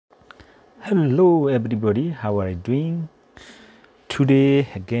Hello everybody, how are you doing? Today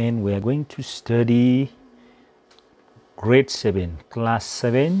again we are going to study grade 7, class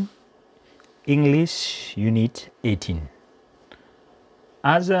 7, English unit 18.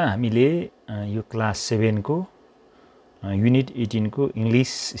 आज हामीले यो class 7 को unit 18 को English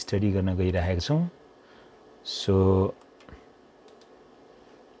study गर्न गइरहेका छौं. So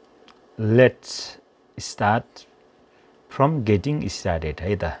let's start from getting started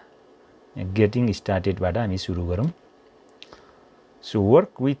है त. Getting started बाट हामी सुरु गरौं. So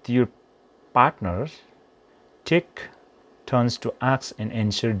work with your partners. Take turns to ask and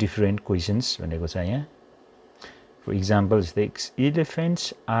answer different questions भनेको छ यहाँ. For example, the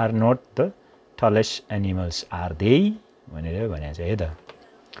elephants are not the tallest animals, are they? भनेर भनेको छ है त.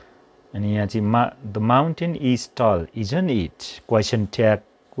 अनि यहाँ चाहिँ the mountain is tall, isn't it? Question tag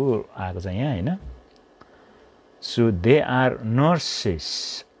को आएको छ यहाँ हैन. So they are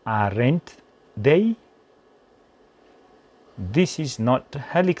nurses, aren't they? This is not a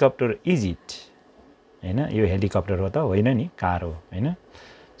helicopter, is it? हैन, यो हेलिकप्टर हो त होइन नि, कार हो हैन.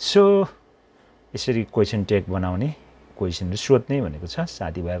 सो यसरी क्वेशन टेग बनाउने, क्वेशन सोध्ने भनेको छ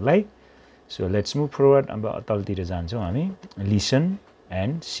साथीभाइहरुलाई. So let's move forward. अब तलतिर जान्छौं हामी. Listen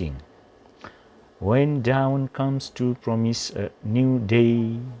and sync. When dawn comes to promise a new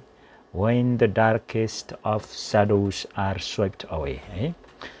day, when the darkest of shadows are swept away, है.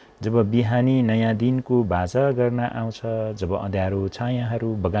 जब बिहानी नयाँ दिनको बाजा गर्न आउँछ, जब अँध्यारो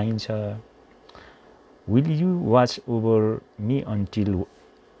छायाहरू बगाइन्छ. Will you watch over me until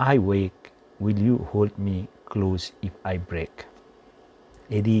I wake? Will you hold me close if I break?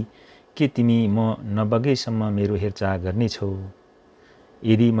 यदि के तिमी म नबगेसम्म मेरो हेरचाह गर्नेछौ?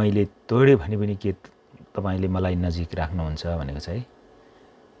 यदि मैले तोडे भने पनि के तपाईले मलाई नजिक राख्नुहुन्छ भनेको छ है.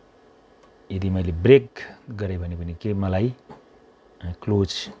 यदि मैले ब्रेक गरे भने पनि के मलाई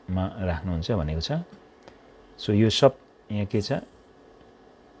क्लोज मा राख्नुहुन्छ भनेको छ. सो यो सब यहाँ के छ,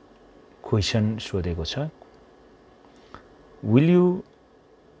 क्वेशन सोधेको छ. Will you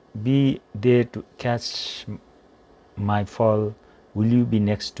be there to catch my fall? Will you be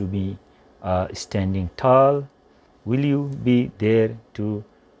next to me standing tall? Will you be there to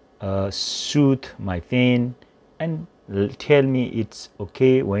soothe my pain and tell me it's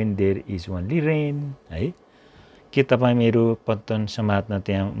okay when there is only rain? है. के तपाई मेरो पतन समात्न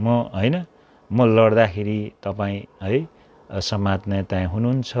त्यहाँ म हैन, म लड्दाखेरि तपाई है समात्न त्यहाँ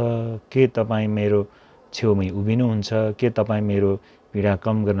हुनुहुन्छ? के तपाई मेरो छेउमै उभिनुहुन्छ? के तपाई मेरो पीडा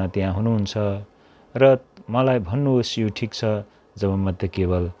कम गर्न त्यहाँ हुनुहुन्छ? र मलाई भन्नुहोस् यो ठीक छ जब मात्र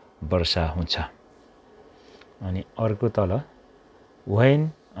केवल वर्षा हुन्छ. अनि अर्को तल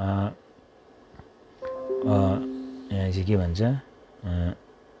when यहाँ चाहिँ के भन्छ,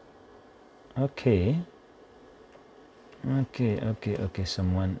 okay,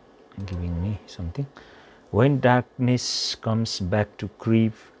 someone giving me something. When darkness comes back to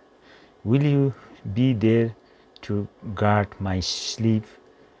creep, will you be there to guard my sleep?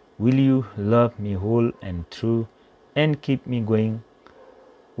 Will you love me whole and true and keep me going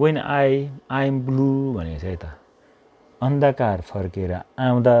when I'm blue? भनेको छ है त. अन्धकार फर्केर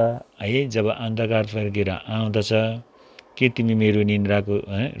आउँदा है, जब अन्धकार फर्केर आउँदछ, के तिमी मेरो निन्द्राको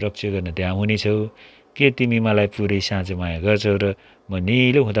रक्षा गर्न त्यहाँ हुनेछौ? के तिमी मलाई पुरै साँचो माया गर्छौ र म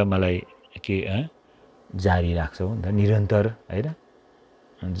निलो हुँदा मलाई के जारी राख्छौ नि त, निरन्तर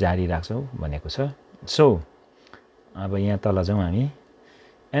हैन जारी राख्छौ भनेको छ. सो अब यहाँ तल जाउँ हामी.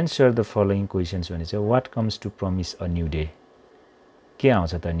 एन्सर द फलोइङ क्वेशन्स भनेको छ. What comes to promise a new day? के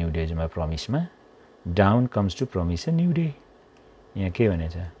आउँछ त new डेजमा प्रमिसमा? Down comes to promise a new day. यहाँ के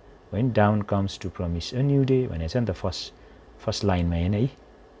भनेछ? When down comes to promise a new day भनेछ नि त फर्स्ट लाइनमा हैन है.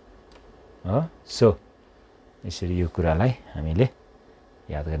 हो. सो यसरी यो कुरालाई हामीले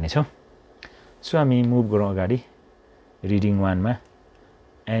याद गर्नेछौं. सो हामी मुभ गरौँ अगाडि. रिडिङ 1 मा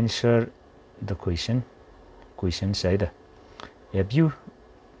एन्सर द क्वेशन्स है त. Have you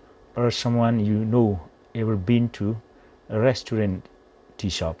or someone you know ever been to a restaurant tea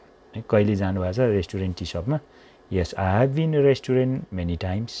shop? कहिले जानु भएको छ restaurant T शपमा? Yes, I have been a restaurant many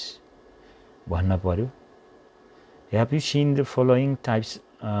times. भन्न पर्यो. Have you seen the following types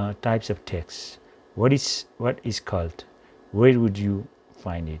of text? What is called? Where would you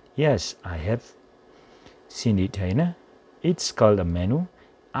find it? Yes, I have seen it हैन. It's called a menu.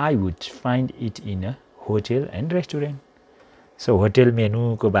 I would find it in a hotel and restaurant. So hotel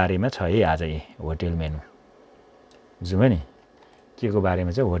menu को बारेमा छ है आज. Hotel menu zoom नि के को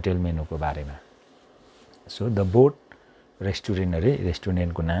बारेमा छ? होटल मेनु को बारेमा. सो द बोट रेस्टुरेन्ट अरे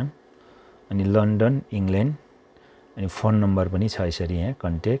रेस्टुरेन्टको नाम. अनि लन्डन इंग्लैंड. अनि फोन नम्बर पनि छ यसरी यहाँ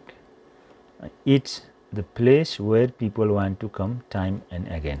contact. It's the place where people want to come time and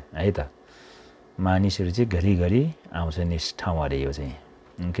again है त. मानिसहरू चाहिँ घरिघरि आउँछन् यस ठाउँ अरे यो चाहिँ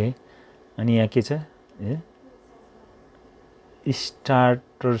ओके अनि यहाँ के छ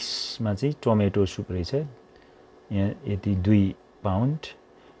स्टार्टर्समा चाहिँ टोमेटो सुप रहेछ यहाँ यति 2 pound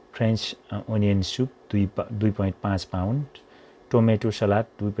French onion soup 2.5 pound tomato salad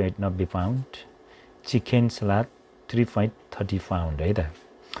 2.90 pound chicken salad 3.30 pound है त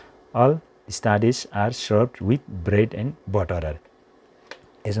all starters are served with bread and butter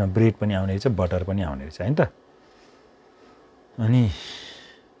यसमा ब्रेड पनि आउने रहेछ बटर पनि आउने रहेछ हैन त अनि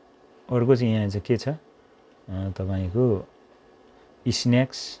अर्को चाहिँ यहाँ चाहिँ के छ तपाईको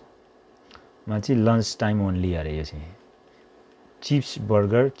स्न्याक्समा चाहिँ लन्च टाइम ओन्ली अरे यो चाहिँ चिज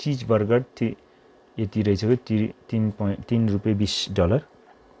बर्गर यति रहेछ $3.20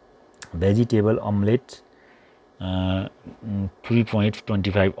 भेजिटेबल अमलेट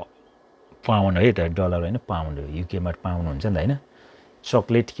 3.25 पाउन्ड है त डलर हैन पाउन्ड हो युकेमा पाउन्ड हुन्छ नि हैन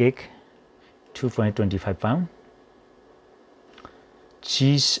chocolate cake 2.25 pound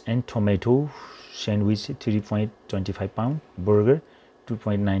cheese and tomato sandwich 3.25 pound burger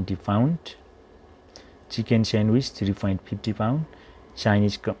 2.90 pound chicken sandwich 3.50 pound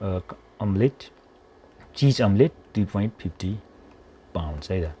Chinese omelette cheese omelette 3.50 pounds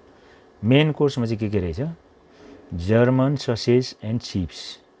है त मेन कोर्समा चाहिँ के रहेछ जर्मन ससेज एन्ड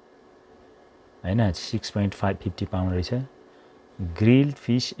चिप्स हैन 6.50 पाउन्ड रहेछ grilled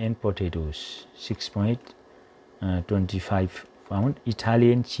fish and potatoes 6.25 pound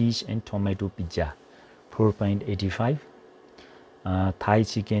Italian cheese and tomato pizza 4.85 Thai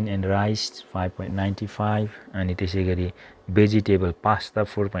chicken and rice 5.95 अनि त्यसैगरी vegetable pasta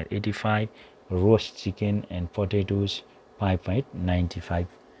 4.85 roast chicken and potatoes 5.95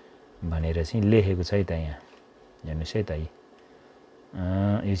 भनेर चाहिँ लेखेको छ है त यहाँ हेर्नुस् है त यो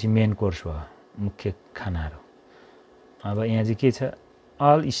चाहिँ मेन कोर्स हो मुख्य खानाहरु अब यहाँ चाहिँ के छ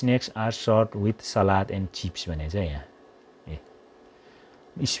all snacks are served with salad and chips भने चाहिँ यहाँ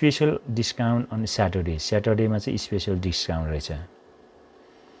स्पेशल डिस्काउन्ट अन स्याटरडेमा चाहिँ स्पेशल डिस्काउन्ट रहेछ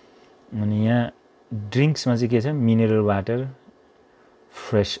अनि यहाँ ड्रिंक्समा चाहिँ के छ mineral water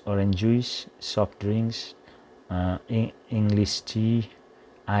fresh orange juice soft drinks English T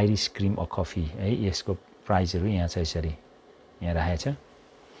Irish cream a coffee है यसको प्राइसहरु यहाँ छ यसरी यहाँ राखेको छ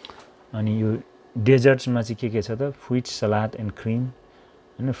अनि यो डेजर्ट्समा चाहिँ के छ त फ्रुट सलाद एन्ड क्रीम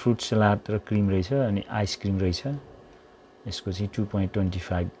हैन फ्रुट सलाद र क्रीम रहेछ अनि आइसक्रीम रहेछ यसको चाहिँ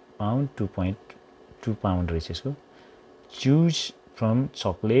 2.25 पाउन्ड 2.2 पाउन्ड रहेछ यसको चुज फ्रम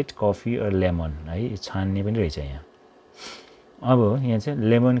चकलेट कफी और लेमन है यो छान्ने पनि रहेछ यहाँ अब यहाँ चाहिँ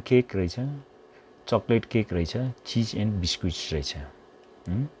लेमन केक रहेछ चकलेट केक रहेछ चीज एन्ड बिस्कुट्स रहेछ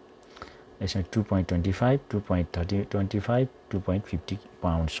यसमा 2.25 2.25 2.50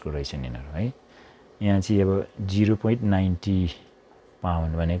 पाउन्ड्स को रहेछ यिनीहरु है यहाँ चाहिँ अब 0.90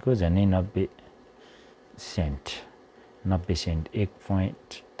 पाउन्ड भनेको झन्नै 90 सेन्ट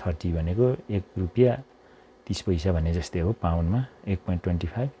 1.30 भनेको 1 रुपैयाँ 30 पैसा भने जस्तै हो पाउन्डमा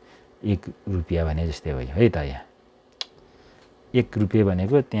 1.25 1 रुपैयाँ भने जस्तै हो है त यहाँ 1 रुपैयाँ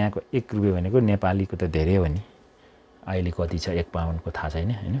भनेको त्यहाँको 1 रुपैयाँ भनेको नेपालीको त धेरै हो नि अहिले कति छ 1 पाउन्डको थाहा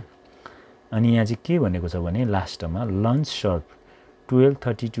छैन हैन अनि यहाँ चाहिँ के भनेको छ भने लास्टमा lunch serve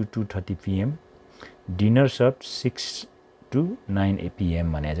 12:30 to 2:30 PM dinner serve 6 to 9 PM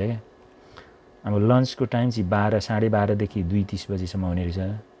भनेको छ के अब लन्च को टाइम चाहिँ 12:30 देखि 2:30 बजेसम्म हुने रहेछ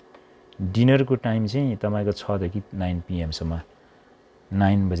डिनर को टाइम चाहिँ तपाईको 6 देखि 9 PM सम्म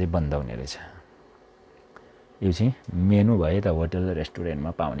 9 बजे बन्द हुने रहेछ यो चाहिँ मेनु भयो त होटल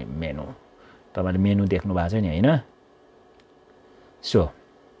रेस्टुरेन्टमा पाउने मेनु तपाईले मेनु देख्नु भएको छ नि हैन सो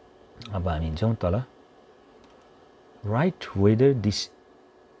अब हामी जाउँ तल right whether this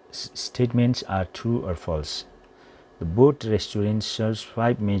statements are true or false The boat restaurant serves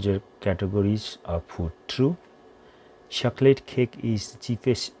 5 major categories of food. True. Chocolate cake is the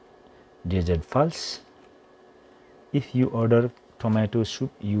cheapest dessert. False. If you order tomato soup,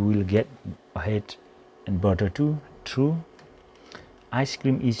 you will get bread and butter too. True. Ice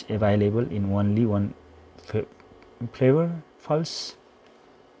cream is available in only one flavor. False.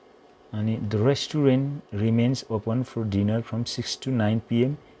 And the restaurant remains open for dinner from 6 to 9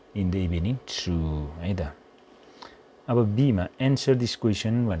 PM in the evening. True. Either. अब be मा answer this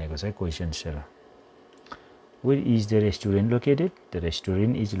question भनेको छ question sir Where is the restaurant located? The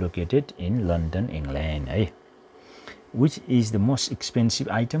restaurant is located in London, England. है Which is the most expensive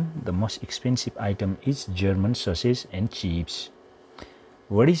item? The most expensive item is German sausage and chips.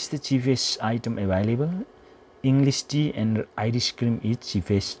 What is the cheapest item available? English tea and Irish cream is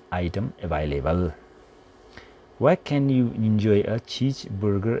cheapest item available. Why can you enjoy a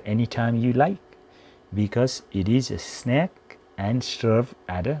cheeseburger anytime you like? Because it is a snack and served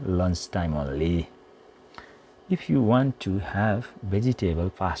at a lunchtime only. If you want to have vegetable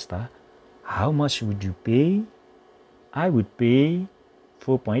pasta, how much would you pay? I would pay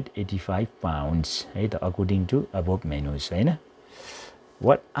 4.85 pounds, right, according to above menus. Right?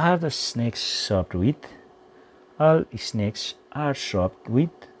 What are the snacks served with? All snacks are served with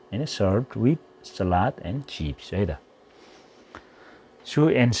salad and chips. Right? So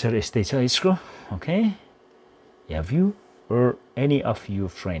answer यस्तै छ यसको. Okay? Have you or any of your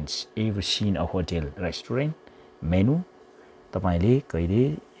friends ever seen a hotel restaurant menu? तपाईले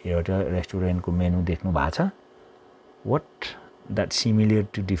कहिले एउटा रेस्टुरेन्टको menu देख्नु भएको छ? What that similar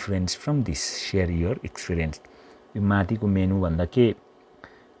to difference from this? Share your experience. यो माथिको मेनु भन्दा के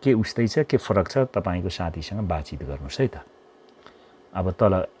उस्तै छ, के फरक छ, तपाईको साथीसँग बातचित गर्नुस् है त. अब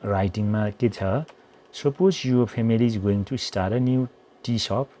तल राइटिङमा के छ? Suppose your family is going to start a new tea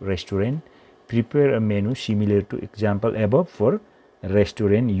shop, restaurant. Prepare a menu similar to example above for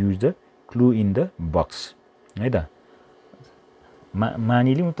restaurant. Use the clue in the box. है त.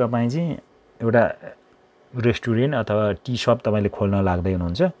 मानिलिउँ तपाईँ चाहिँ एउटा रेस्टुरेन्ट अथवा टी शप तपाईले खोल्न लाग्दै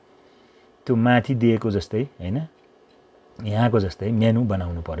हुनुहुन्छ. त्यो माथि दिएको जस्तै हैन, यहाँको जस्तै मेनु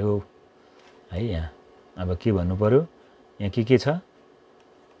बनाउनु पर्यो है. यहाँ अब के भन्नु पर्यो? यहाँ के छ?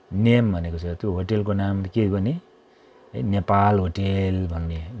 नेम भनेको छ. त्यो होटलको नाम के भने? नेपाल होटल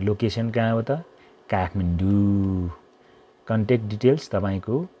भन्ने. लोकेसन कहाँ हो त? काठमाडौँ. कन्ट्याक्ट डिटेल्स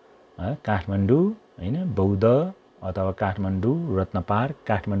तपाईको काठमाडौँ हैन, बौद्ध अथवा काठमाडौँ रत्नपार्क,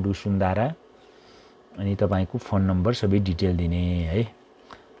 काठमाडौँ सुन्दारा, अनि तपाईको फोन नम्बर सबै डिटेल दिने है.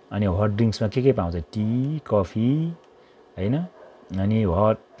 अनि हट ड्रिंक्समा के पाउँछ? टी, कफी हैन, अनि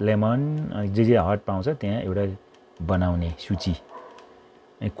हट लेमन, जे हट पाउँछ त्यहाँ एउटा बनाउने सूची.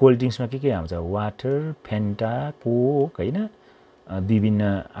 अनि कोल्ड ड्रिंक्समा के आउँछ? वाटर, फेन्टा, कोक हैन, विभिन्न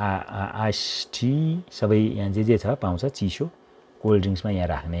आइस टी सबै यहाँ जे छ पाउँछ चिसो. कोल्ड ड्रिंक्समा यहाँ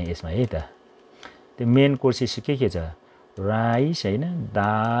राख्ने यसमा है त. त्यो मेन कोर्सेस के छ? राइस हैन,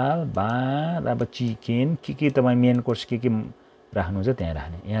 दाल, भात, अब चिकन के तपाई मेन कोर्स के राख्नुहुन्छ त्यहाँ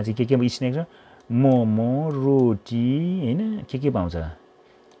राख्ने. यहाँ चाहिँ के स्नैक्स छ? मोमो, रोटी हैन, के पाउँछ?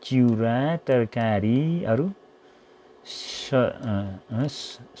 चिउरा, तरकारी, अरु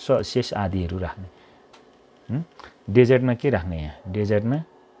ससेस आदिहरु राख्ने. डेजर्टमा के राख्ने? यहाँ डेजर्टमा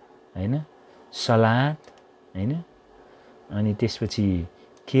हैन, सलाद हैन, अनि त्यसपछि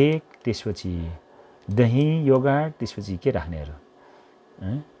केक, त्यसपछि दही, योगर्ट, त्यसपछि के राख्नेहरु?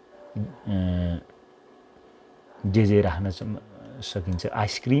 जे राख्न सकिन्छ.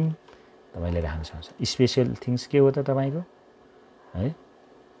 आइसक्रिम तपाईले राख्न सक्नुहुन्छ. स्पेशल थिंग्स के हो त तपाईको? है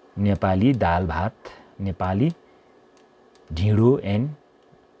नेपाली दाल भात, नेपाली ढिँडो एन्ड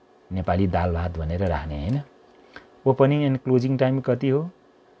नेपाली दाल भात भनेर राख्ने हैन. ओपनिङ एन्ड क्लोजिङ टाइम कति हो?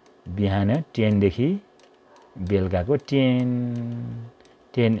 बिहान 10 देखि बेलुकाको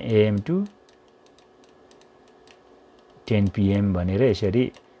 10 AM टु 10 PM भनेर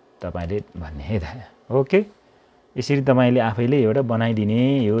यसरी तपाईले भन्ने है त. ओके, यसरी तपाईले आफैले एउटा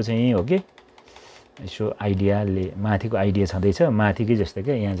बनाइदिने यो चाहिँ हो के. यसो आइडियाले माथिको आइडिया छँदैछ, माथिकै जस्तो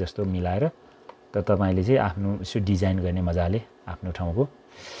के यहाँ जस्तो मिलाएर त तपाईले चाहिँ आफ्नो यसो डिजाइन गर्ने मजाले आफ्नो ठाउँको.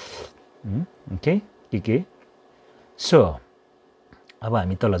 ओके, के सो अब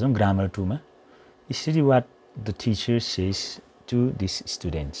हामी तल जाउँ ग्रामर 2 मा. यसरी what the teacher says to these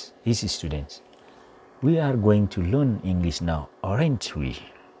students, his students. We are going to learn English now, aren't we?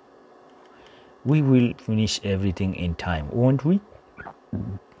 We will finish everything in time, won't we?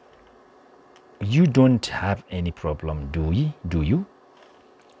 You don't have any problem, do you?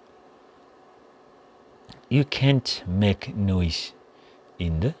 You can't make noise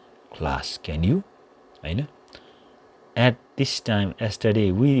in the class, can you? I know. At this time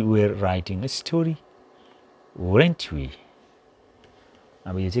yesterday we were writing a story, weren't we?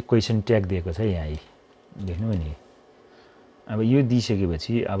 अब यो चाहिँ question tag दिएको छ यहाँ देख्नु नि. अब यो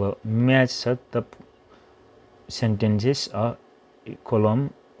दिइसकेपछि अब म्याच छ त sentences a kolam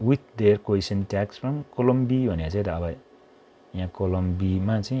with their question tags from kolam be भने चाहिँ अब यहाँ कोलम बी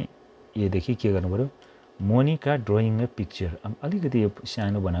मा चाहिँ यो देखि के गर्नु पर्यो? Monika drawing a picture. अब अलिकति यो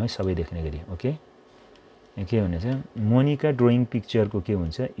सानो बनाए सबै देख्ने गरी. ओके, के भनेछ? मोनिका ड्रइङ पिक्चर को के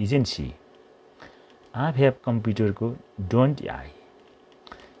हुन्छ? Isn't C. I have computer को don't I.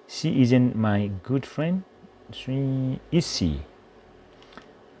 C isn't my good friend. Is she?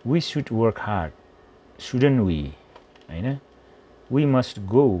 We should work hard, shouldn't we? हैन, we must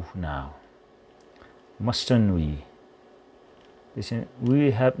go now, mustn't we? Listen,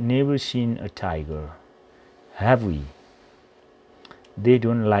 we have never seen a tiger, have we? They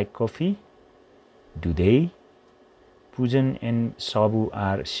don't like coffee, do they? Pujan and Sabu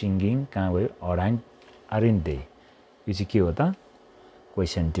are singing, aren't they? यो चाहिँ के हो त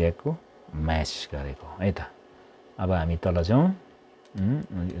question ट्यागको match गरेको है त अब हामी तल जाउँ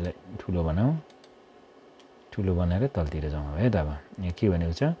यसलाई ठुलो बनाऊ ठुलो बनाएर तलतिर जाउँ है त अब यहाँ के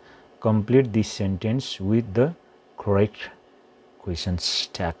भनेको छ complete this sentence with the correct questions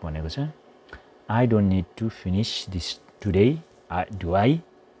tag भनेको छ I don't need to finish this today, do I?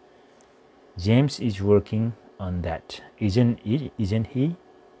 James is working on that, isn't he?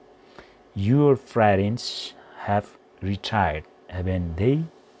 Your parents have retired, haven't they?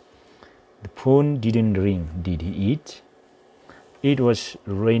 The phone didn't ring, did it? It was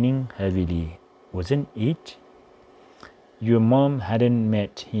raining heavily, wasn't it? Your mom hadn't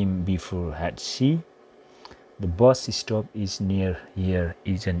met him before, had she? The bus stop is near here,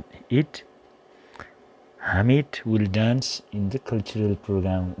 isn't it? Hamid will dance in the cultural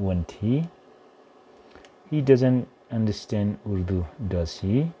program, won't he? He doesn't understand Urdu, does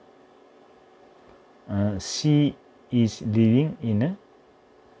he? She is living in a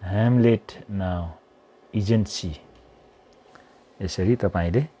hamlet now, isn't she? यसरी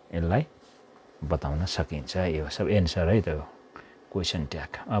तपाईले यसलाई बताउन सकिन्छ यो सब answer है त question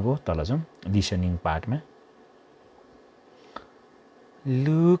tag अब तल जाउँ listening पार्टमा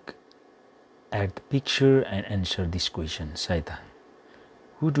look at the picture and answer these questions है त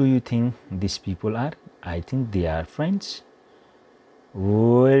who do you think these people are I think they are friends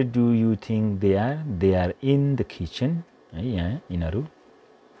where do you think they are in the kitchen है यहाँ यिनीहरू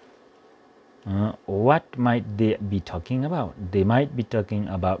what might they be talking about they might be talking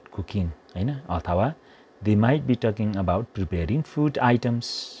about cooking हैन अथवा they might be talking about preparing food items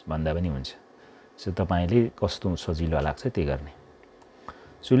भन्दा पनि हुन्छ so तपाईले कस्तो सजिलो लाग्छ त्यही गर्ने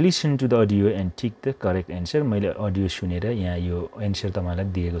So listen to the audio and tick the correct answer. मैले audio सुनेर यहाँ यो answer तपाईलाई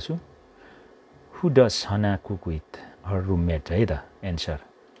दिएको छु. Who does Hana cook with her roommate है त answer.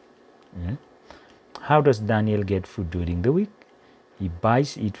 How does Daniel get food during the week? He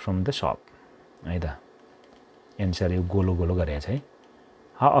buys it from the shop. है त answer यो गोलो गोलो गरेछ है.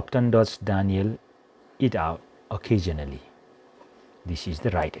 How often does Daniel eat out occasionally? This is the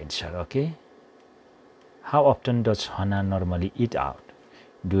right answer, okay? How often does Hana normally eat out?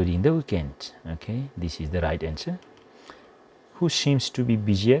 During the weekend, okay, this is the right answer. Who seems to be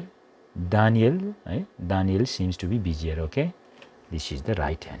busier? Daniel, right? Daniel seems to be busier, okay. This is the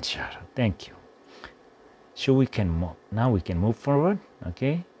right answer. Thank you. So we can move, now we can move forward,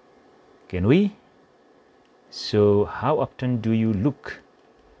 okay. Can we? So how often do you look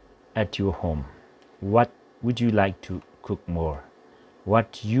at your home? What would you like to cook more?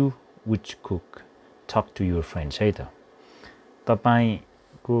 What you would cook? Talk to your friends, है त तपाई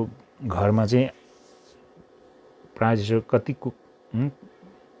को घरमा चाहिँ प्राय जसो कति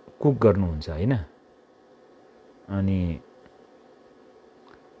cook गर्नुहुन्छ हैन अनि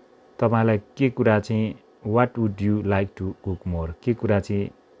तपाईलाई के कुरा चाहिँ what would you like to cook more के कुरा चाहिँ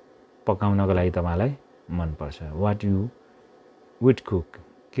पकाउनको लागि तपाईलाई मन पर्छ व्हाट यु वुड कुक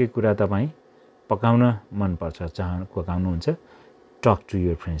के कुरा तपाई पकाउन मन पर्छ पकाउनु हुन्छ टक टु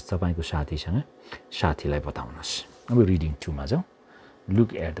योर फ्रेन्ड्स तपाईको साथीसँग साथीलाई बताउनुस् अब रिडिङ 2 मा जाऊ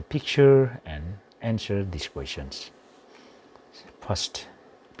Look at the picture and answer these questions. First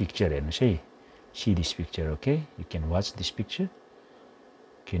picture हेर्नुस् है see this picture, okay? You can watch this picture.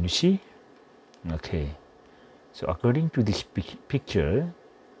 Can you see? Okay. So according to this picture,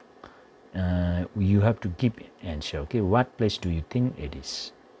 you have to give answer, okay? What place do you think it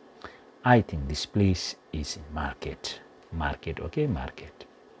is? I think this place is market. Market, okay? Market.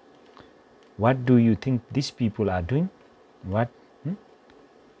 What do you think these people are doing?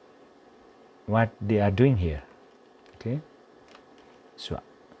 What they are doing here, okay? So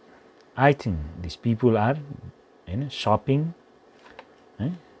I think these people are shopping,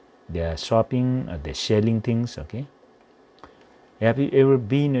 they are shopping, they're selling things, okay? Have you ever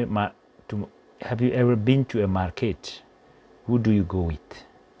been to a market? Who do you go with?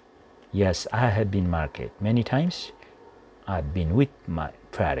 Yes, I have been market many times. I've been with my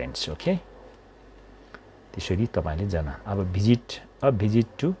parents, okay? त्यसरी तपाईले जान अब visit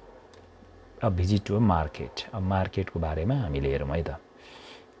to a market. अब market को बारेमा हामीले हेरौँ है त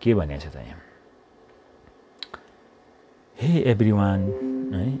के भनेछ त यहाँ Hey everyone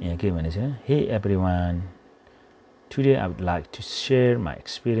है यहाँ के भनेछ Hey everyone Today I would like to share my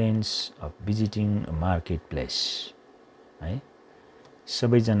experience of visiting a marketplace है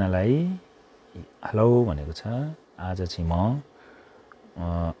सबैजनालाई हेलो भनेको छ आज चाहिँ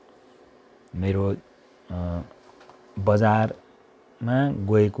म मेरो बजारमा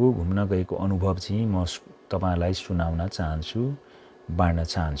गएको घुम्न गएको अनुभव चाहिँ म तपाईलाई सुनाउन चाहन्छु बाँड्न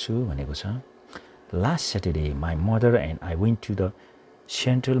चाहन्छु भनेको छ Last Saturday my mother and I went to the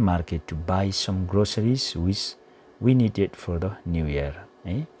central market to buy some groceries which we need it for the new year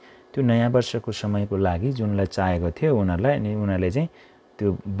है त्यो नयाँ वर्षको समयको लागि जुनलाई चाहेको थियो उनीहरूलाई अनि उनीहरूले चाहिँ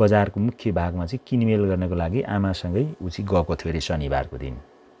त्यो बजारको मुख्य भागमा चाहिँ किनमेल गर्नको लागि आमासँगै उ चाहिँ गएको थियो अरे शनिबारको दिन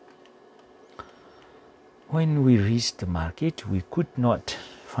When we reached the market, we could not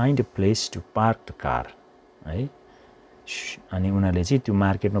find a place to park the car. है अनि उनीहरूले चाहिँ त्यो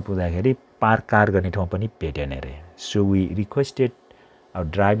मार्केटमा पुग्दाखेरि पार्क कार गर्ने ठाउँ पनि भेटेन अरे so we requested our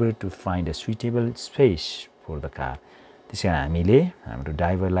driver to find a suitable space for the car त्यसै कारण हामीले हाम्रो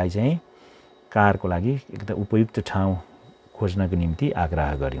ड्राइभरलाई चाहिँ कारको लागि एकदम उपयुक्त ठाउँ खोज्नको निम्ति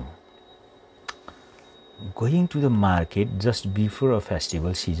आग्रह गऱ्यौँ Going to the market just before a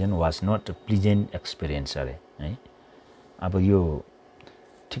festival season was not a pleasant experience अरे है अब यो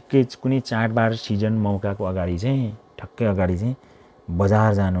ठिक्कै कुनै चाडबाड सिजन मौकाको अगाडि चाहिँ ठक्कै अगाडि चाहिँ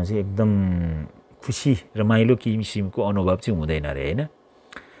बजार जानु चाहिँ एकदम खुसी रमाइलो किसिमको अनुभव चाहिँ हुँदैन अरे हैन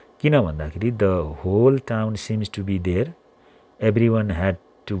किन भन्दाखेरि the whole town seems to be there everyone had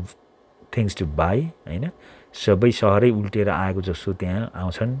two things to buy हैन सबै सहरै उल्टेर आएको जस्तो त्यहाँ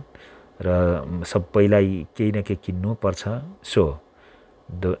आउँछन् र सबैलाई केही न केही किन्नु पर्छ so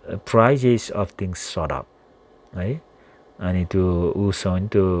the prices of things shot up है अनि त्यो उसँग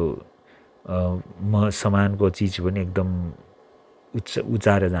त्यो सामानको चिज पनि एकदम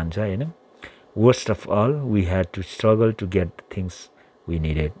उचाएर जान्छ हैन worst of all we had to struggle to get things we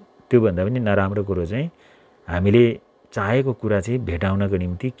needed त्योभन्दा पनि नराम्रो कुरो चाहिँ हामीले चाहेको कुरा चाहिँ भेटाउनको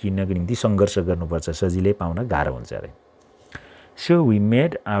निम्ति किन्नको निम्ति सङ्घर्ष गर्नुपर्छ सजिलै पाउन गाह्रो हुन्छ अरे So we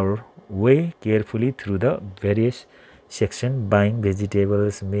made our way carefully through the various sections, buying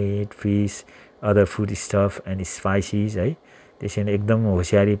vegetables, meat, fish, other food stuff and spices. है त्यसैले एकदम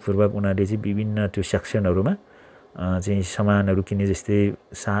होशियारीपूर्वक उनीहरूले चाहिँ विभिन्न त्यो सेक्सनहरूमा चाहिँ सामानहरू किने जस्तै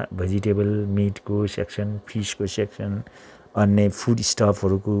भेजिटेबल मिटको सेक्सन फिसको सेक्सन अन्य फुड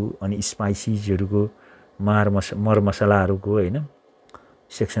स्टफहरूको अनि स्पाइसिसहरूको मरमसलाहरूको हैन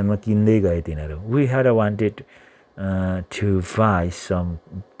सेक्सनमा किन्दै गए तिनीहरू we had wanted to buy some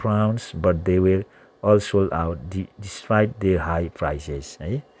prawns but they were all sold out despite their high prices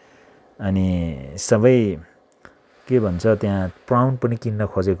है अनि सबै के भन्छ त्यहाँ प्राउन पनि किन्न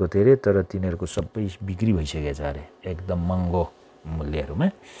खोजेको थियो अरे तर तिनीहरूको सबै बिक्री भइसकेको छ अरे एकदम महँगो मूल्यहरूमा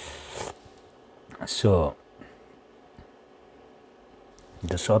so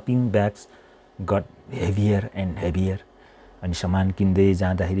the shopping bags got heavier and heavier अनि सामान किन्दै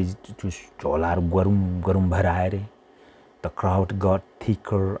जाँदाखेरि त्यो झोलाहरू गरुम भएर आयो अरे the crowd got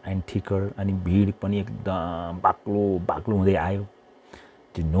thicker and thicker अनि भिड पनि एकदम बाक्लो हुँदै आयो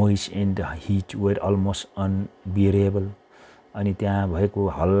त्यो noise and the hit where almost unbearable अनि त्यहाँ भएको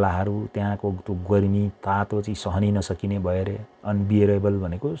हल्लाहरू त्यहाँको त्यो गर्मी तातो चाहिँ सहनै नसकिने भयो अरे अनबियरेबल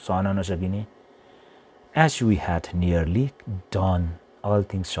भनेको सहन नसकिने as we had nearly done all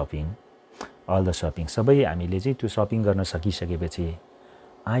things shopping सबै हामीले चाहिँ त्यो सपिङ गर्न सकिसकेपछि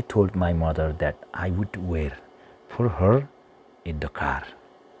I told my mother that I would wear for her in the car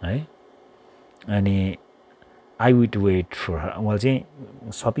है अनि आई वुड वेट फर हर उहाँ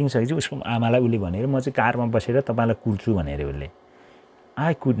चाहिँ सपिङ सकेपछि उसको आमालाई उसले भनेर म चाहिँ कारमा बसेर तपाईँलाई कुर्छु भनेर उसले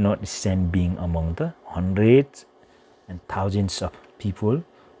I could not stand being among the hundreds and thousands of people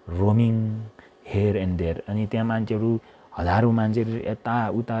roaming hair and there अनि त्यहाँ मान्छेहरू हजारौँ मान्छेहरू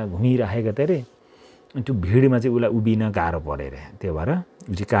यताउता घुमिराखेको थियो अरे त्यो भिडमा चाहिँ उसलाई उभिन गाह्रो पऱ्यो अरे त्यो भएर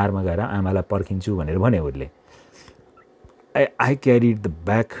ऊ चाहिँ कारमा गएर आमालाई पर्खिन्छु भनेर भन्यो उसले I carried the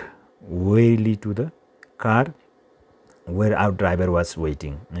bag वेयरली to the car where our driver was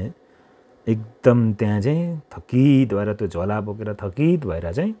waiting है एकदम त्यहाँ चाहिँ थकित भएर त्यो झोला बोकेर थकित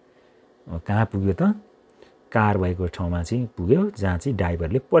भएर चाहिँ कहाँ पुग्यो त कार भएको ठाउँमा चाहिँ पुग्यो जहाँ चाहिँ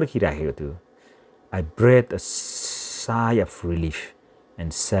ड्राइभरले पर्खिराखेको थियो I breath sigh of relief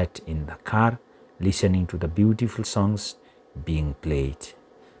and sat in the car listening to the beautiful songs being played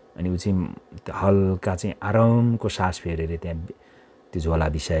अनि ऊ चाहिँ हल्का चाहिँ आरामको सास फेरेर त्यहाँ त्यो झोला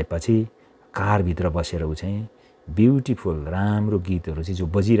बिसाएपछि कारभित्र बसेर ऊ चाहिँ ब्युटिफुल राम्रो गीतहरू चाहिँ जो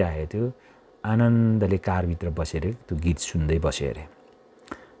बजिरहेको थियो आनन्दले कारभित्र बसेर त्यो गीत सुन्दै बस्यो अरे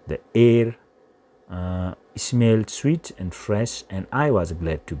the air smelled sweet and fresh and I was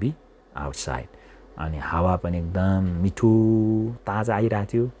glad to be outside अनि हावा पनि एकदम मिठो ताजा आइरहेको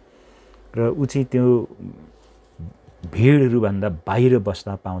थियो र ऊ चाहिँ त्यो भिडहरूभन्दा बाहिर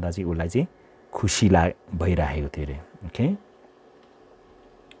बस्दा पाउँदा चाहिँ उसलाई चाहिँ खुसी भइरहेको थियो अरे okay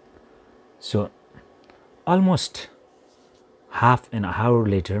so almost half an hour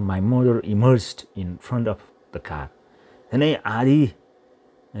later my mother emerged in front of the car अनि आधी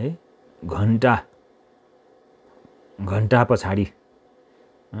है घन्टा पछाडि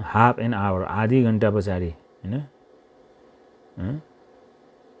हाफ एन आवर आधी घन्टा पछाडि हैन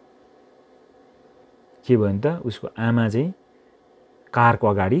के भयो नि त उसको आमा चाहिँ कारको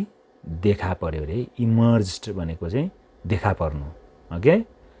अगाडि देखा पर्यो रे इमर्ज्ड भनेको चाहिँ देखा पर्नु ओके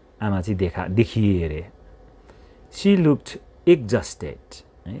आमा चाहिँ देखिए रे सी लुक्ड एक्जस्टेड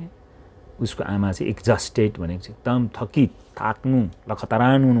है उसको आमा चाहिँ एक्जस्टेड भनेको चाहिँ एकदम थकित थाक्नु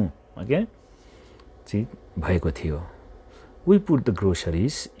लखतरान हुनु ओके चाहिँ भएको थियो we put the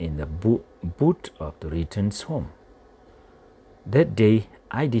groceries in the boot of the returns home that day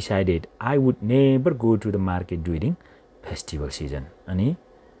I decided I would never go to the market during festival season अनि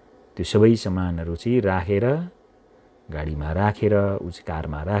त्यो सबै सामानहरू चाहिँ राखेर गाडीमा राखेर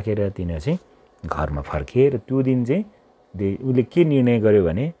कारमा राखेर तिनीहरू चाहिँ घरमा फर्के र त्यो दिन चाहिँ उसले के निर्णय गर्यो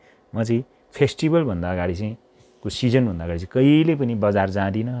भने म चाहिँ फेस्टिभल भन्दा अगाडि चाहिँ को सिजन भन्दा अगाडि चाहिँ कहिले पनि बजार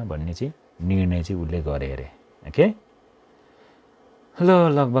जाँदिनँ भन्ने चाहिँ निर्णय चाहिँ उसले गरे अरे ओके ल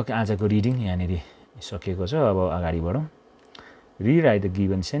लगभग आजको रिडिङ यहाँनिर सकिएको छ अब अगाडि बढौँ Rewrite the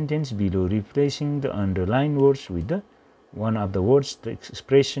given sentence below, replacing the underlined words with the one of the words, the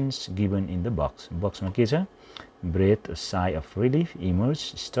expressions given in the box. Box में के छ? Breath, a sigh of relief, emerge,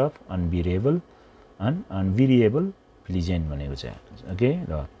 stop, unbearable, unbearable, pleasant भनेको छ. Okay,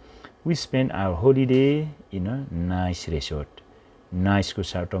 ल. We spent our holiday in a nice resort. Nice को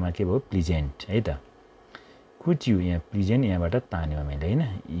साटोमा के भयो? Pleasant है त. Could you यहाँ pleasant यहाँबाट तान्यो मैले हैन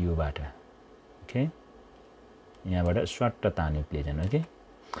योबाट. Okay. यहाँबाट स्वाट तान्यो प्लेजन ओके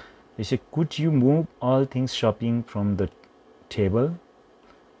त्यसै could you move all things shopping from the table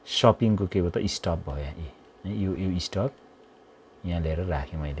सपिङको के भयो त स्टप भयो यो स्टप यहाँ लिएर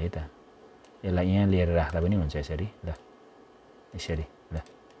राखेँ मैले है त यसलाई यहाँ लिएर राख्दा पनि हुन्छ यसरी ल यसरी ल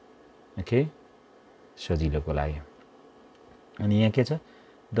ओके सजिलोको लागि अनि यहाँ के छ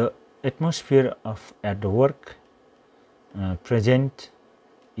the atmosphere of at the work present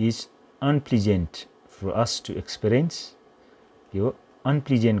is अनप्लिजेन्ट for us to experience यो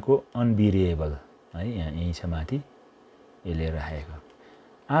unpleasant को unbearable है यहाँ यही छ माथि यसले राखेको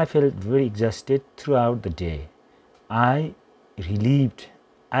I felt very exhausted throughout the day I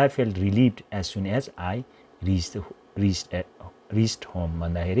felt relieved as soon as I reached home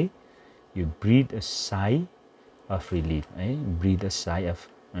भन्दाखेरि you breathe a sigh of relief है breathe a sigh of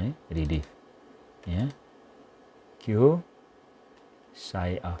relief यहाँ के हो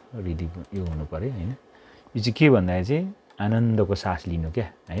sigh of relief यो हुनु पर्यो हैन यो चाहिँ के भन्दाखेरि चाहिँ आनन्दको सास लिनु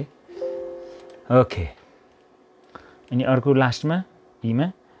क्या है ओके अनि अर्को लास्टमा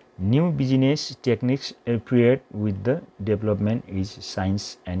Pima new business techniques एप्रिएट with the development is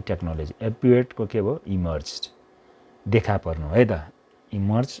science and technology एप्रिएटको के भयो इमर्ज्ड देखा पर्नु है त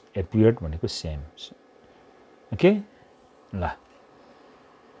इमर्ज एप्रिएट भनेको सेम ओके ल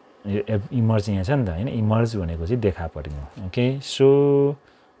यो इमर्ज यहाँ छ नि त हैन इमर्ज भनेको चाहिँ देखा पर्नु ओके सो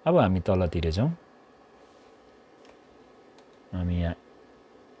अब हामी तलतिर जाउँ हामी यहाँ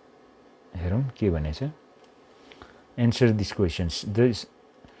हेरौँ के भनेछ answer this questions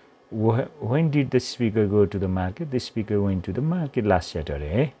when did the speaker go to the market the speaker went to the market last Saturday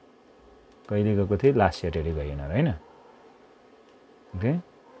है कहिले गएको थियो लास्ट स्याटरडे गएन हैन ओके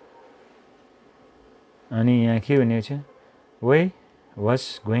अनि यहाँ के भनेको छ why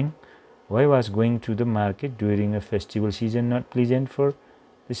was going to the market during a festival season not pleasant for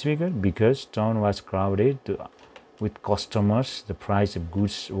the speaker because town was crowded with customers the price of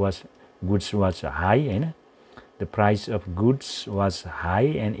goods was high हैन the price of goods was high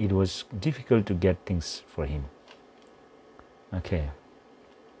and it was difficult to get things for him okay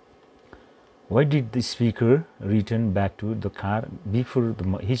why did the speaker return back to the car before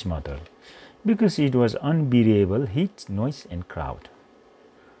his mother because it was unbearable heat noise and crowd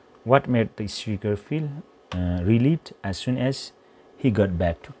what made the speaker feel relieved as soon as he got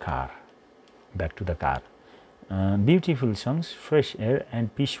back to the car beautiful songs fresh air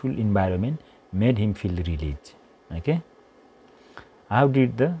and peaceful environment made him feel relieved okay how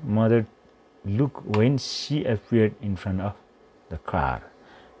did the mother look when she appeared in front of the car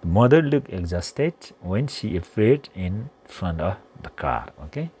the mother looked exhausted when she appeared in front of the car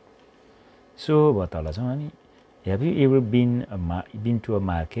okay so बताउला छौं अनि have you ever been to a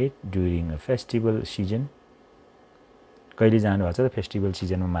market during a festival season कहिले जानु भएको छ त festival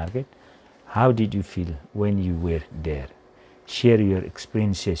सिजनमा market how did you feel when you were there share your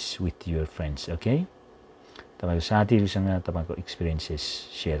experiences with your friends okay तपाईको साथीहरुसँग तपाईको एक्सपीरियन्सेस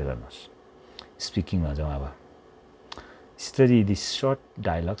शेयर गर्नुस् स्पिकिङमा जाउँ अब study these short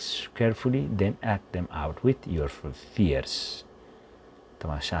dialogues carefully then act them out with your fears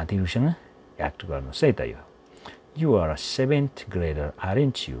तपाईको साथीहरुसँग एक्ट गर्नुस् है त यो you are a 7th grader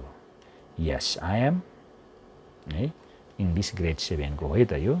aren't you yes I am है इंग्लिश ग्रेड 7 को है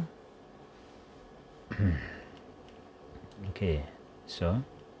त यो okay so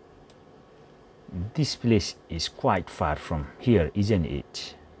This place is quite far from here, isn't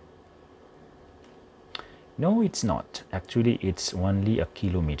it? No, it's not. Actually, it's only a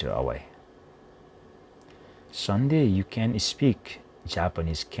kilometer away. Sunday, you can speak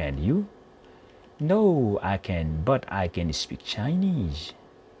Japanese, can you? No, I can, but I can speak Chinese.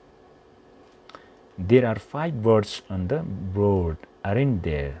 There are 5 birds on the board, aren't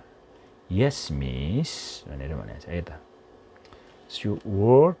there? Yes, miss. So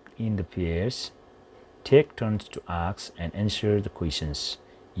work in the pairs, take turns to ask and answer the questions.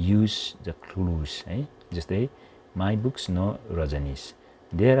 Use the clues. Jastै, my books, no Rajani's.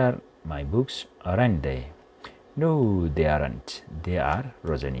 There are my books, aren't they? No, they aren't. They are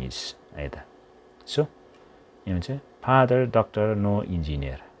Rajani's. So, father, doctor, no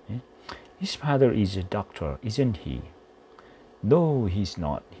engineer. His father is a doctor, isn't he? No, he's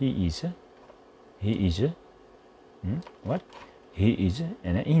not. He is what? He is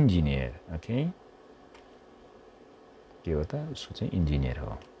an engineer. Okay. के हो त उसको चाहिँ engineer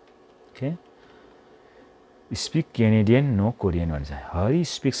हो. Okay. Speak Canadian, no Korean भन्छ. Hari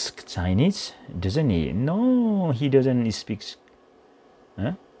speaks Chinese, doesn't he? No, he doesn't speak.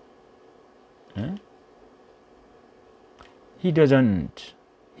 He doesn't.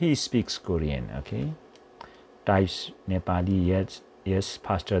 He speaks Korean. Okay. Types Nepali, yes,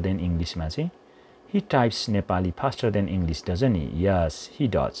 faster than English मा चाहिँ. He types Nepali faster than English, doesn't he? Yes, he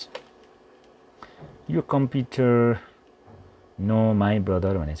does. Your computer. No, my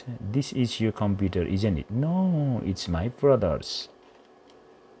brother. This is your computer, isn't it? No, it's my brother's.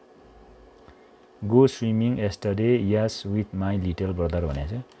 Go swimming yesterday? Yes, with my little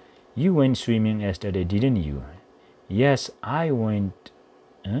brother. You went swimming yesterday, didn't you? Yes, I went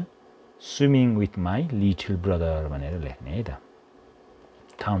swimming with my little brother.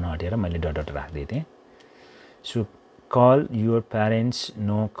 So call your parents.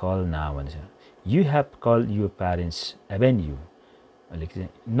 No, call now. You have called your parents, haven't you?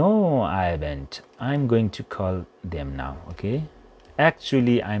 No, I haven't. I'm going to call them now. Okay.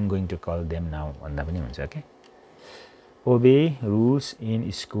 Actually, I'm going to call them now. Okay. Obey rules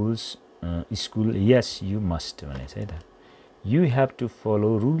in schools. School. Yes, you must. You have to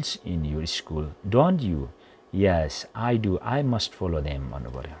follow rules in your school, don't you? Yes, I do. I must follow them.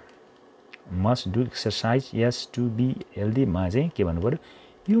 Must do exercise. Yes, to be healthy.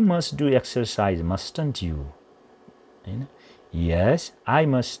 You must do exercise, mustn't you? Yes, I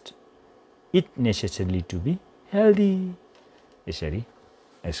must eat necessarily to be healthy. यसरी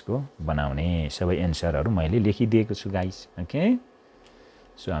यसको बनाउने सबै एन्सरहरु मैले लेखिदिएको छु guys. Okay,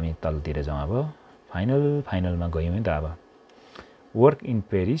 so हामी तलतिर जाउँ. अब फाइनलमा गयौँ नि त. अब work in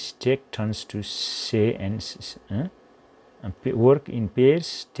Paris, take turns to say and work in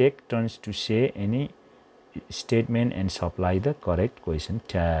pairs, take turns to say any statement and supply the correct question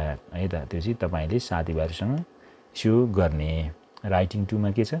tag. है त, त्यो चाहिँ तपाईले साथीभाइहरुसँग सो गर्ने. राइटिङ 2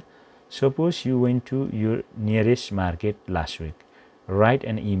 मा के छ? Suppose you went to your nearest market last week. Write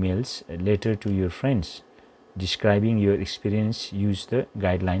an emails letter to your friends describing your experience. Use the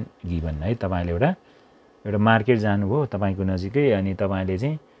guideline given. है, तपाईले एउटा मार्केट जानुभयो तपाईको नजिकै, अनि तपाईले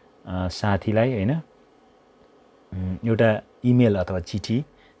चाहिँ साथीलाई हैन एउटा इमेल अथवा चिठी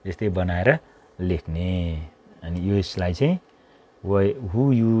जस्तै बनाएर लेख्ने. अनि यसलाई चाहिँ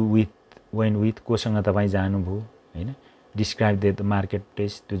who you went with, कोसँग तपाई जानुभयो हैन. Describe the market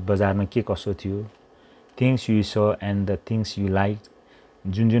place, त्यो बजारमा के कसो थियो. Things you saw and the things you liked,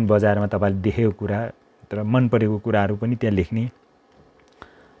 जुन बजारमा तपाईले देखेको कुरा तर मन परेको कुराहरु पनि त्यहाँ लेख्ने.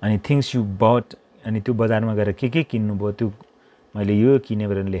 अनि things you bought, अनि त्यो बजारमा गएर के किन्नु भयो, त्यो मैले यो किने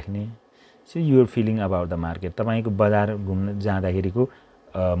भनेर लेख्ने. So you are feeling about the market. तपाईको बजार घुम्न जाँदाखेरिको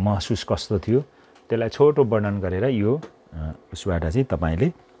महसुस कस्तो थियो त्यसलाई छोटो वर्णन गरेर यो उसबाट चाहिँ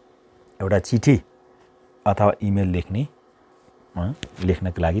तपाईले एउटा चिठी अथवा इमेल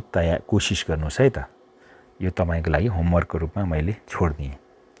लेख्नको लागि कोशिश गर्नुस् है त. यो तपाईको लागि होमवर्कको रूपमा मैले छोड्दिए.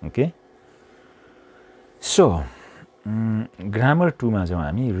 ओके, सो ग्रामर 2 मा जाउँ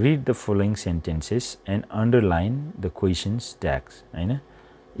हामी. Read the following sentences and underline the questions tags. हैन,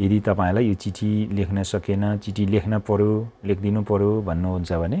 यदि तपाईलाई यो चिठी लेख्न सकेन, चिठी लेख्न पर्यो, लेख्दिनु पर्यो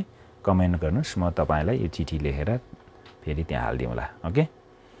भन्नुहुन्छ भने कमेन्ट गर्नुस्. म तपाईलाई यो चिठी लेखेर फेरि त्यहाँ हाल्दिउँला. ओके,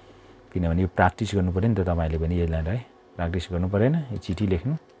 किनभने यो प्र्याक्टिस गर्नु पर्यो नि त. तपाईले पनि यसलाई है प्र्याक्टिस गर्नु परेन यो चिठी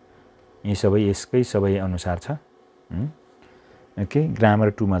लेख्नु. यी सबै यसकै सबै अनुसार छ. ओके, ग्रामर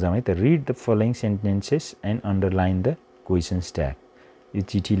 2 मा जाउँ है त. Read the following sentences and underline the questions tag. यो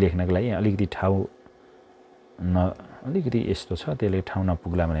चिठी लेख्नको लागि अलिकति ठाउँ अलिकति यस्तो छ, त्यसले ठाउँ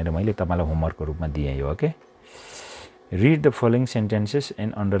नपुग्ला भनेर मैले तपाईलाई होमवर्कको रूपमा दिएँ यो. Okay, read the following sentences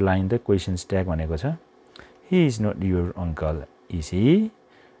and underline the questions tag भनेको छ. He is not your uncle, is he?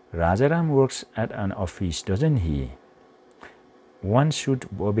 Rajaram works at an office, doesn't he? One should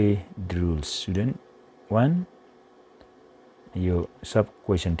obey the rules, shouldn't one? यो सब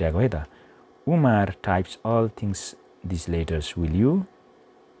question tag है त. Umar types all things these letters, will you?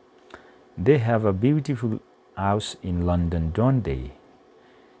 They have a beautiful house in London, don't they?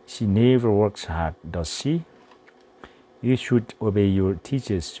 She never works hard, does she? You should obey your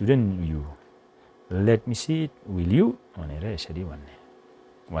teachers, shouldn't you? Let me see it, will you? भनेर यसरी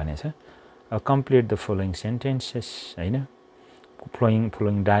भनेछ. Complete the following sentences, हैन?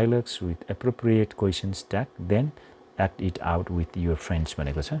 Following dialogues with appropriate questions tag, then act it out with your friends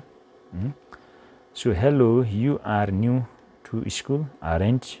भनेको छ. So hello, you are new to school,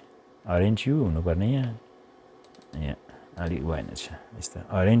 aren't you? हुनुपर्ने यहाँ अलि भएन छ यस्तो.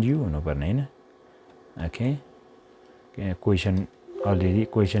 Aren't you हुनुपर्ने हैन? Okay. Question already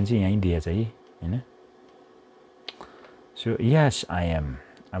question चाहिँ यही दिएछ है हैन? So yes, I am.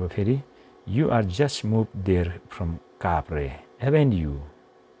 अब फेरि you are just moved there from Capri, haven't you?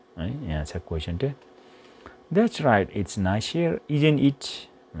 है यहाँ छ question टे. That's right, it's nice here, isn't it?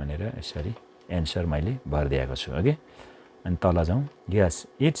 भनेर यसरी एन्सर मैले भरिदिएको छु. ओके, अनि तल जाउँ. Yes,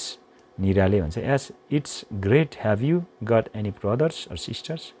 it's निराले भन्छ. Yes, it's great. Have you got any brothers or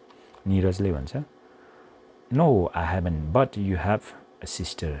sisters? निरजले भन्छ. No, I haven't, but you have a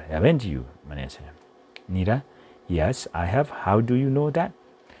sister, haven't you? भनेको छ. निरा, yes, I have. How do you know that?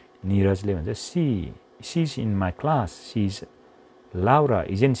 निरजले भन्छ. She's in my class. She's Laura,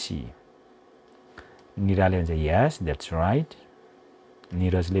 isn't she? निराले भन्छ. Yes, that's right.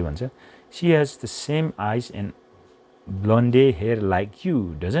 निरजले भन्छ. She has the same eyes and blonde hair like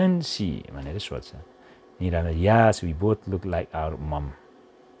you, doesn't she? भनेर सोध्छ. निराले, yes, we both look like our mom.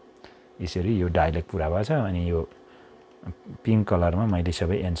 यसरी यो dialogue पुरा भएको छ. अनि यो पिङ्क कलरमा मैले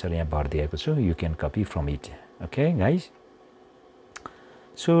सबै एन्सर यहाँ भरिदिएको छु. You can copy from it. Okay guys.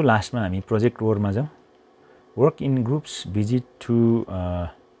 So लास्टमा हामी प्रोजेक्ट वरमा जाउँ. Work in groups, visit to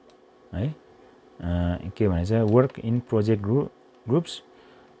है के भनेछ. Work in project groups,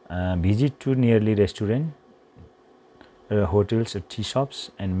 visit to nearly restaurant, hotels, or tea shops,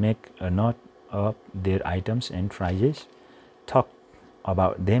 and make a note of their items and prices. Talk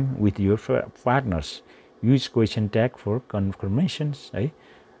about them with your partners. Use question tag for confirmations. है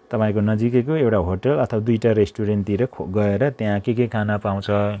तपाईको नजिकैको एउटा hotel अथवा दुईटा रेस्टुरेन्टतिर गएर त्यहाँ के खाना पाउँछ,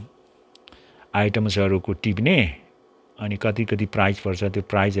 आइटम्सहरुको टिप्ने, अनि कति प्राइस पर्छ त्यो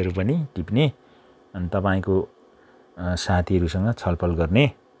प्राइसहरु पनि टिप्ने, अनि तपाईको साथीहरुसँग छलफल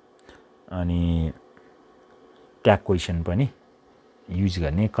गर्ने, अनि ट्याग क्वेशन पनि युज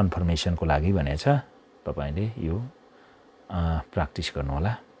गर्ने कन्फर्मेसनको लागि भनेछ. तपाईले यो प्र्याक्टिस गर्नु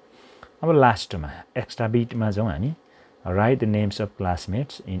होला. अब लास्टमा एक्स्ट्रा बिटमा जाउँ हामी. Right the names of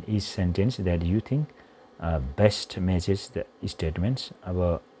classmates in each sentence that you think best matches the statements.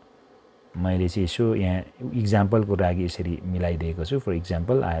 अब मैले चाहिँ यसो यहाँ इक्जाम्पलको लागि यसरी मिलाइदिएको छु. For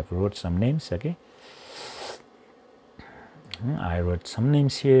example, I have wrote some names. Okay, I wrote some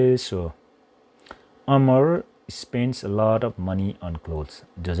names here. So Amar spends a lot of money on clothes,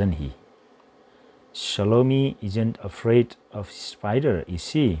 doesn't he? Salome isn't afraid of spider, is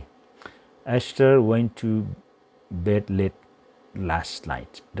she? Esther went to bed late last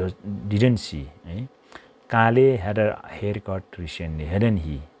night, didn't she? Kale had a haircut recently, hadn't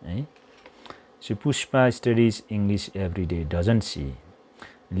he? So Pushpa studies English every day, doesn't she?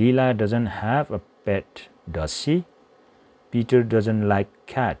 Leela doesn't have a pet, does she? Peter doesn't like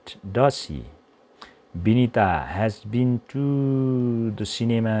cat, does he? Binita has been to the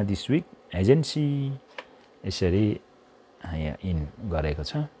cinema this week, hasn't she? यसरी यहाँ in गरेको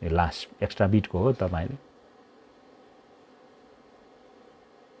छ. यो last extra बिटको हो. तपाईले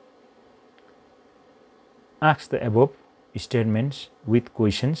ask the above statements with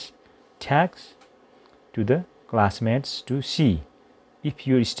questions tags to the classmates to see if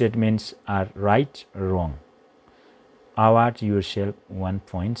your statements are right or wrong. Award yourself 1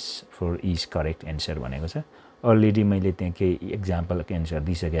 points for each correct answer भनेको छ. Already मैले त्यहाँ केही एक्जाम्पलको एन्सर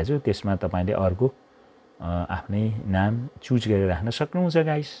दिइसकेको छु. त्यसमा तपाईले अर्को आफ्नै नाम चुज गरेर राख्न सक्नुहुन्छ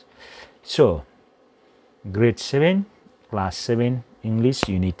guys. So grade 7 class 7 English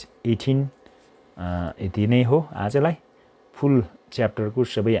unit 18 यति नै हो आजलाई. फुल च्याप्टरको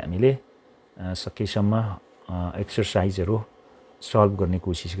सबै हामीले सकेसम्म एक्सरसाइजहरु सल्भ गर्ने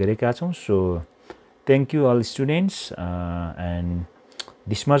कोसिस गरेका छौं. So thank you all students and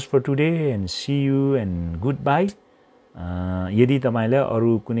this much for today and see you and goodbye. यदि तपाईलाई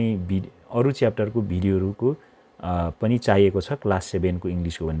अरु कुनै अरु च्याप्टरको भिडियोहरुको पनि चाहिएको छ क्लास 7 को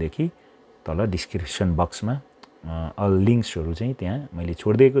इंग्लिशको भनेदेखि तल डिस्क्रिप्सन बक्समा अल लिंक्सहरु चाहिँ त्यहाँ मैले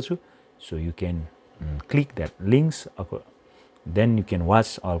छोड्दिएको छु. So you can click that links then you can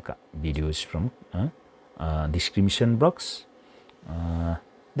watch all videos from description box.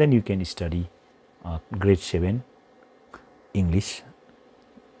 Then you can study grade 7 English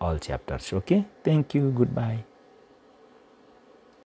all chapters. Okay, thank you, goodbye.